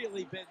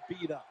 Really been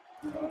beat up.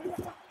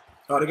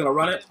 Oh, they're gonna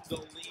run it? The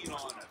lean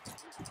on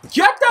it.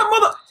 Get that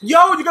mother!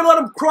 Yo, you gonna let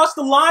him cross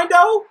the line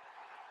though?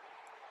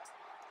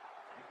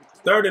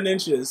 3rd and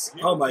inches.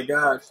 Oh my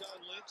God. Marshawn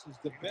Lynch is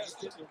the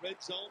best in the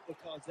red zone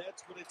because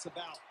that's what it's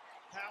about.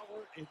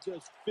 Power and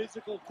just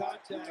physical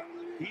contact.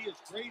 He is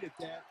great at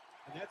that,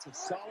 and that's a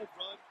solid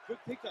run. Good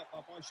pickup by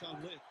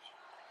Marshawn Lynch.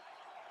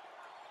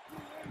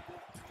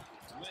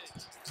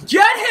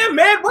 Get him,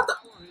 man! What the?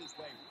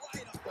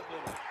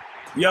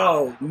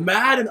 Yo,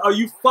 Madden, are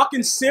you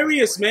fucking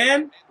serious,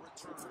 man?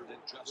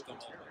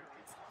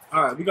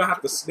 All right, we're gonna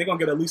have to. They're gonna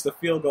get at least a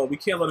field goal. We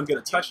can't let them get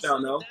a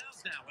touchdown, though.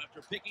 Now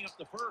after picking up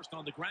the first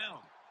on the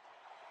ground,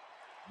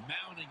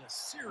 mounting a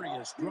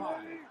serious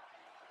drive.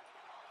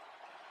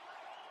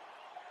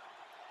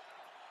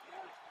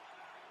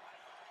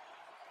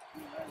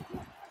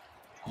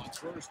 On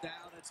first down,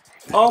 it's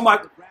oh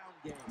my!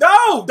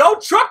 No,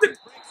 don't truck it.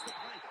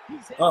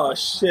 Oh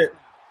shit!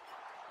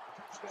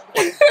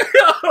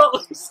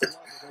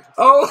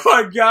 Oh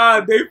my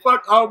God, they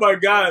fuck! Oh my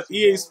God,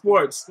 EA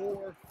Sports.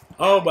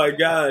 Oh my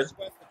God.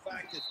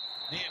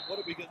 Man, what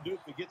are we gonna do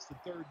if it gets to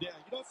 3rd down?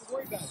 You don't have to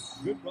worry about it.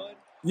 Good run.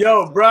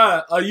 Yo,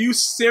 bruh, are you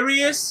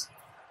serious?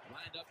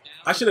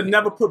 I should have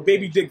never put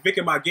Baby Dick Vic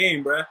in my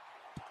game, bruh.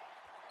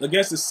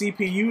 Against the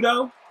CPU,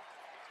 though?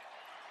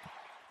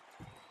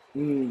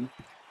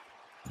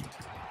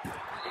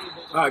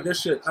 Alright, good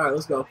shit. Alright,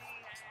 let's go.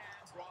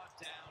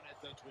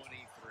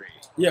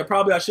 Yeah,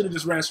 probably I should have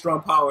just ran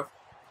strong power.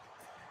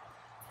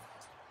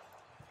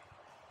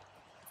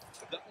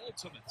 The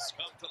Ultimates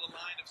come to the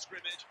line of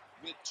scrimmage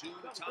with 2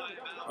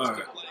 timeouts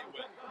to play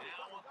with.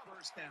 Now on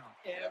first down.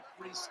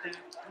 Every snap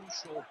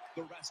crucial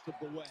the rest of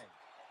the way.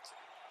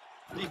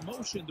 They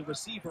motion the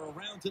receiver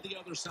around to the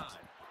other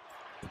side.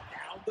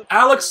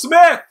 Alex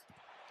Smith!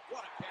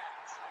 What a catch.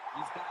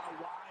 He's got a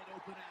wide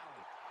open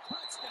alley.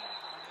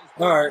 Touchdown.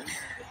 All right.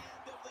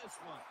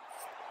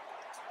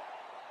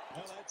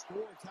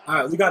 All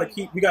right, we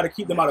gotta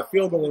keep them out of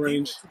field goal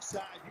range. You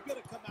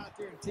gotta come out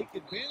there and take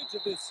advantage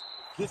of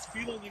this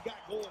feeling you got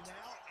going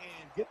now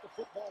and get the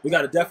football. We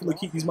gotta definitely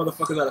keep these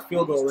motherfuckers out of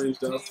field goal range,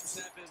 though. Teams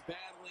have been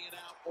battling it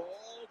out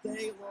all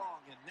day long,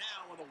 and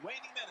now in the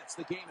waning minutes,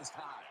 the game is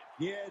tied.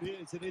 Yeah, it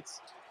is, and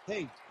it's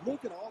hey,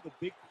 look at all the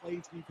big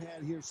plays we've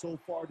had here so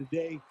far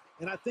today,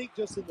 and I think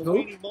just in the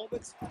waning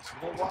moments, you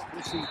know what?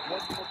 We'll see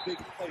one more big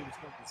play that's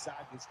going to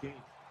decide this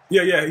game.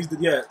 Yeah,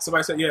 yeah.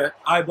 Somebody said, yeah,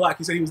 I Black.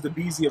 He said he was the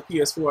BZ of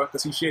PS4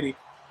 because he's shitty.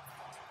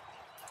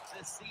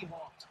 The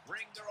Seahawks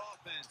bring their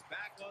offense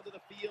back onto the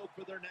field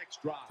for their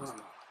next drive.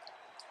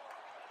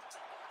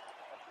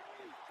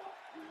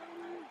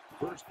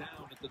 First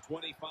down at the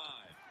 25.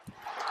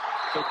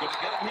 They're going to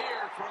get him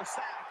here for a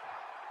sack.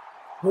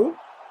 Who?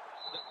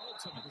 The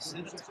Ultimates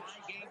in a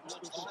tie game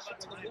looks all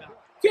the timeout.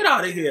 Get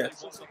out of here. They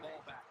want the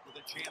ball back with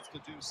a chance to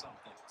do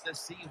something. The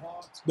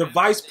Seahawks. The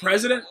vice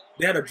president?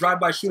 They had a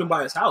drive-by shooting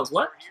by his house.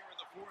 What? Here in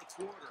the 4th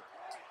quarter.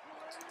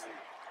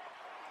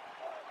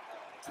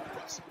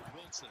 Russell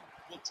Wilson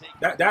will take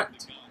that. On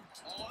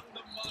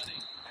the money.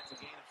 That's a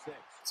gain of 6.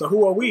 So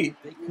who are we?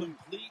 They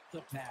complete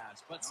the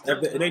pass, but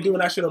If they doing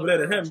that shit over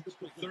there to him.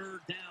 3rd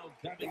down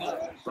coming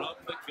up from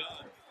the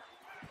gun.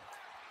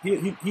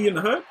 He in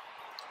the hood?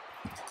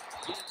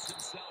 Gives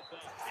himself up,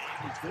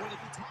 and he's going to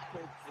be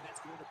tackled, and that's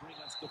going to bring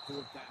us to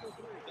 4th down.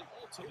 The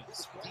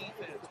Ultimates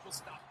defense will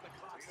stop the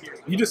clock here.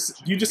 You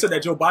just said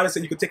that Joe Biden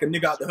said you could take a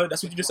nigga out the hood.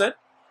 That's what you just said?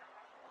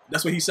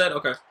 That's what he said?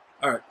 Okay.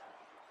 All right.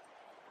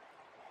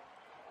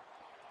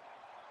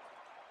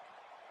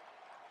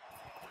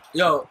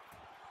 Yo,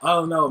 I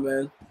don't know,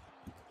 man.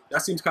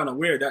 That seems kind of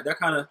weird. That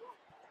kind of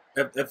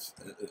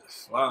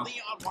wow.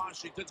 Leon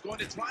Washington's going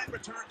to try and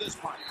return this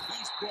one.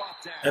 He's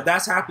brought down. If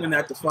that's happening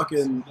at the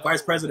fucking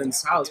vice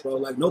president's house, bro,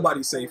 like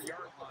nobody's safe.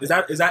 Is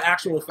that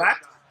actual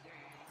fact?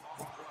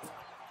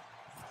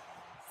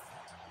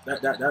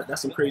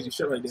 That's some crazy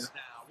shit right there.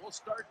 Now we'll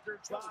start their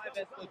drive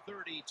at the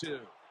 32.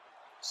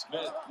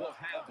 Smith will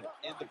have it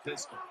in the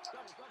pistol.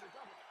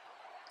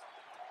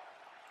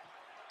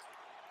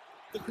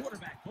 The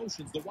quarterback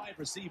motions the wide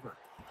receiver.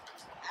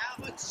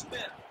 Alex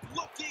Smith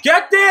looking.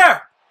 Get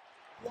there!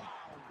 Wow,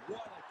 what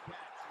a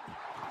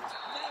catch.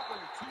 Never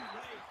too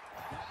late.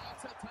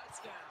 That's a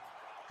touchdown.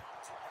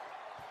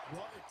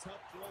 What a tough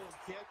throw and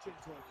catch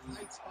into a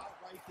tight spot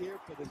right there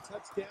for the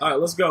touchdown. All right,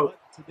 let's go.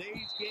 But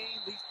today's game,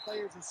 these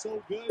players are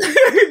so good.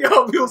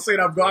 Yo, people saying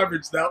I'm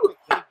garbage, though.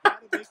 They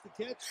gotta make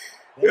the catch.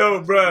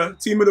 Yo, bruh,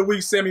 team of the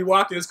week, Sammy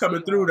Watkins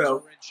coming through,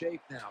 though. We're in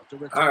shape now to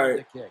return All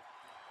right. the kick.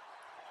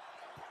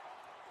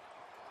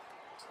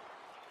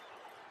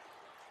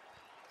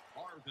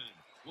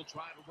 We'll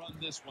try to run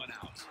this one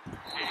out.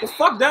 The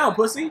fuck down,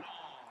 pussy.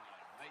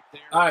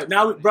 All right,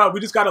 now, bro, we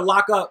just got to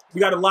lock up.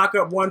 We got to lock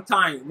up one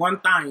time.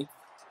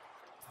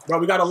 Bro,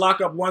 we got to lock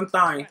up one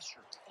time.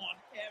 On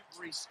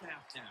every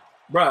snap now.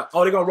 Bro,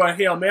 oh, they're going to run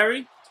Hail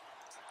Mary?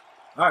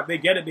 All right, they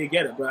get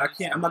it, bro.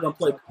 I'm not going to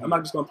play. I'm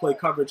not just going to play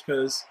coverage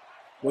because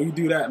when you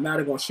do that,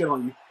 Madden going to shit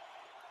on you.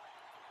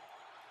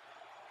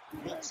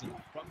 Wilson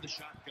from the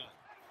shotgun.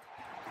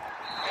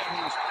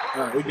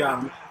 All right, we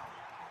got him.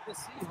 The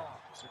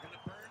Seahawks are going to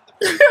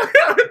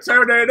burn the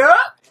Turn it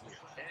up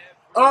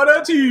on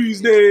a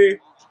Tuesday.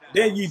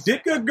 Then you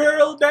dick a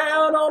girl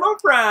down on a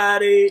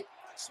Friday.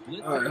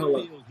 split All right, hold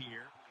up. field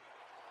here.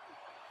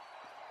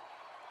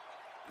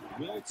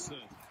 Wilson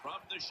from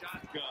the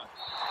shotgun.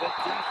 The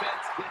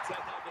defense gets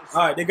another.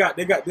 All right, they got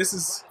this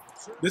is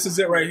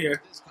it right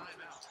here. This time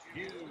out.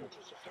 Huge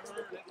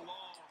third and long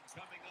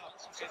coming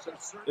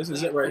up. This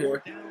is it right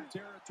here. Down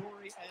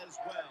territory as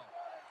well.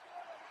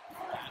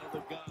 Out of the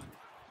gun.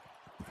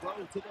 Throw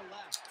to the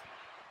left.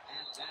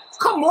 And that's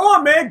Come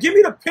on, man. Give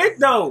me the pick,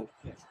 though.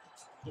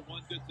 the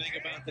one good thing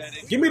about that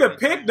is Give me the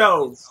pick,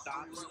 though. it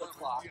stops the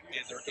clock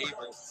and they're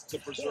able to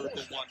preserve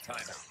the one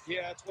timeout.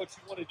 Yeah, that's what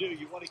you want to do.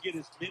 You want to get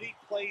as many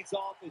plays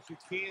off as you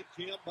can,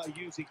 Jim, by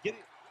using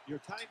your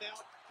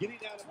timeout, getting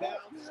out of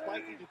bounds,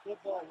 spiking the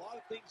football. A lot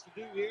of things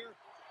to do here.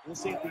 We'll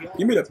see if the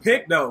Give me the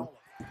pick, though.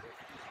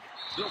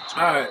 All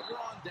right.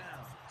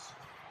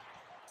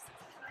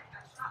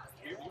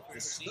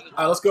 All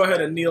right, let's go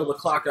ahead and kneel the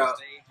clock out.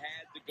 They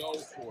had to go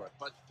for it,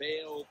 but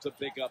failed to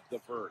pick up the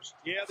first.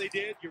 Yeah, they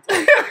did. You're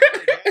right.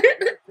 They had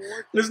to go for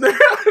it.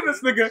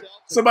 This nigga,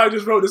 somebody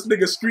just wrote this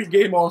nigga street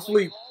game on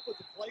fleek.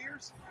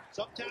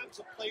 Sometimes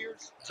the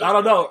players. I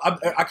don't know.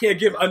 I can't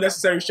give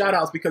unnecessary shout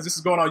outs because this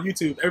is going on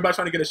YouTube. Everybody's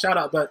trying to get a shout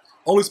out, but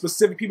only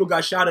specific people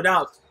got shouted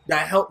out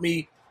that helped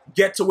me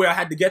get to where I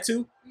had to get to.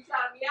 You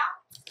shouted me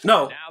out?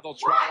 No. Now they'll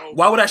try.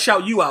 Why would I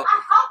shout you out?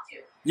 I helped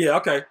you. Yeah,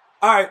 okay.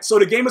 All right, so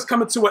the game is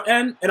coming to an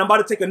end, and I'm about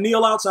to take a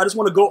kneel out, so I just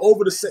want to go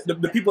over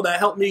the people that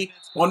helped me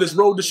on this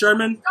road to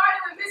Sherman.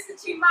 Starting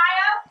with Mr.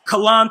 Chimaya.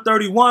 Kalan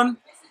 31, Mr.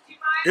 Chimaya.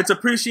 it's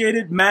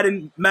appreciated.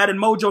 Madden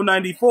Mojo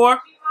 94, Chimaya.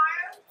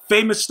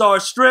 Famous Star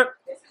Strip,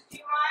 Mr.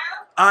 Chimaya.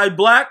 I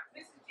Black,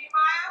 Mr.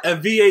 Chimaya.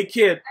 and VA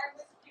Kid. And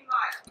Mr.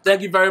 Chimaya.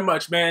 Thank you very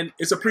much, man.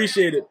 It's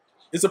appreciated.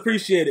 It's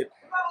appreciated.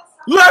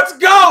 Let's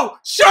go!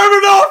 Sherman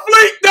on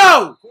fleek,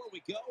 though! Before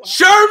we go,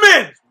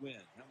 Sherman! win.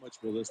 How much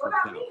will this one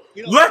count?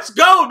 Let's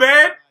go,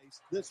 man!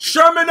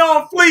 Sherman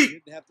on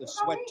fleek! Didn't have to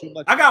sweat too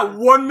much. I got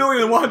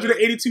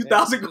 1,182,000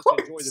 Just enjoy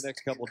coins. the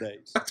next couple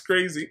days. That's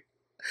crazy.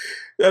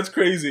 That's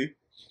crazy.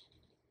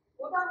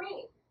 What about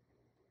me?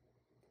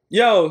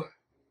 Yo,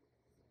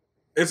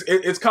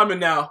 it's coming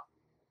now.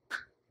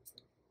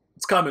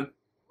 It's coming.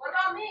 What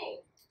about me?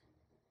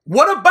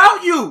 What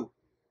about you?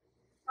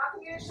 How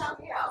come you didn't shout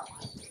me out?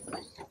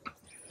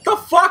 The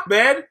fuck,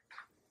 man?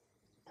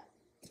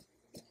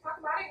 How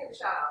come I didn't get a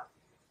shout out?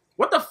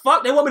 What the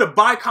fuck? They want me to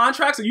buy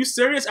contracts? Are you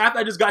serious? After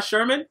I just got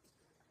Sherman?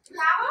 You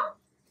have them?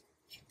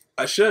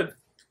 I should.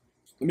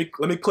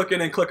 Let me click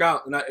in and click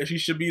out, and she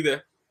should be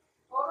there.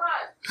 Hold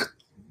on.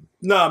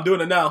 No, I'm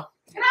doing it now.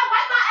 Can I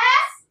wipe my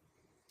ass?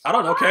 I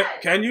don't know.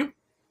 Can you?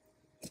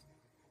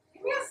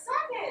 Give me a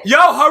second. Yo,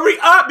 hurry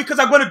up because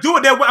I'm gonna do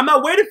it. I'm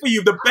not waiting for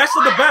you. The best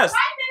of the best. 5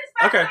 minutes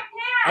back Okay. I All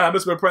can. right, I'm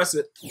just gonna press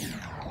it.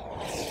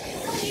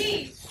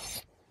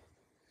 Please.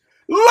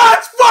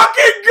 Let's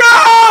fucking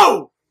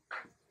go!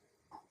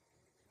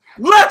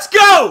 Let's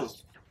go!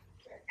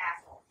 You're an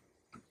asshole.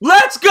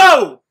 Let's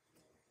go!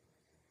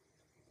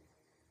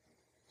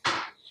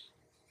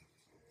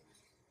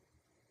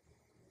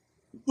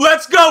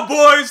 Let's go,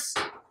 boys!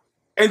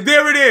 And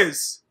there it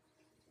is.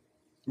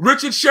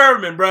 Richard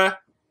Sherman, bruh.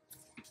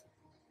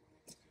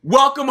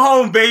 Welcome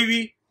home,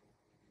 baby.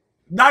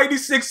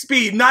 96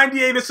 speed,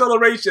 98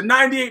 acceleration,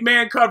 98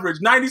 man coverage,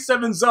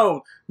 97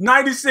 zone,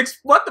 96,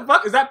 what the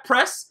fuck? Is that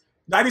press?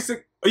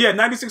 96, oh yeah,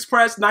 96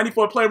 press,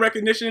 94 play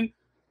recognition.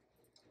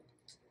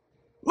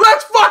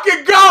 Let's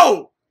fucking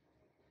go!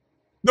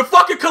 The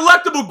fucking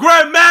collectible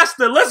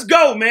Grandmaster. Let's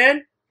go,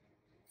 man.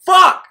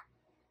 Fuck.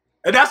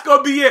 And that's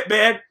gonna be it,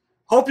 man.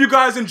 Hope you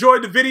guys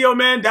enjoyed the video,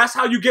 man. That's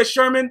how you get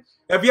Sherman.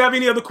 If you have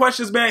any other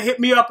questions, man, hit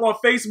me up on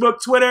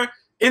Facebook, Twitter,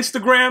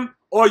 Instagram,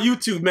 or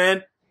YouTube,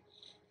 man.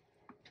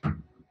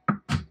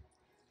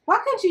 Why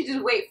couldn't you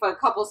just wait for a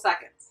couple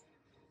seconds?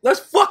 Let's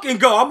fucking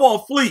go. I'm on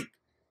fleek.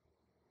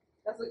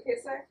 That's what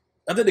kids say?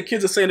 I think the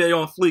kids are saying they're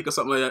on fleek or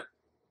something like that.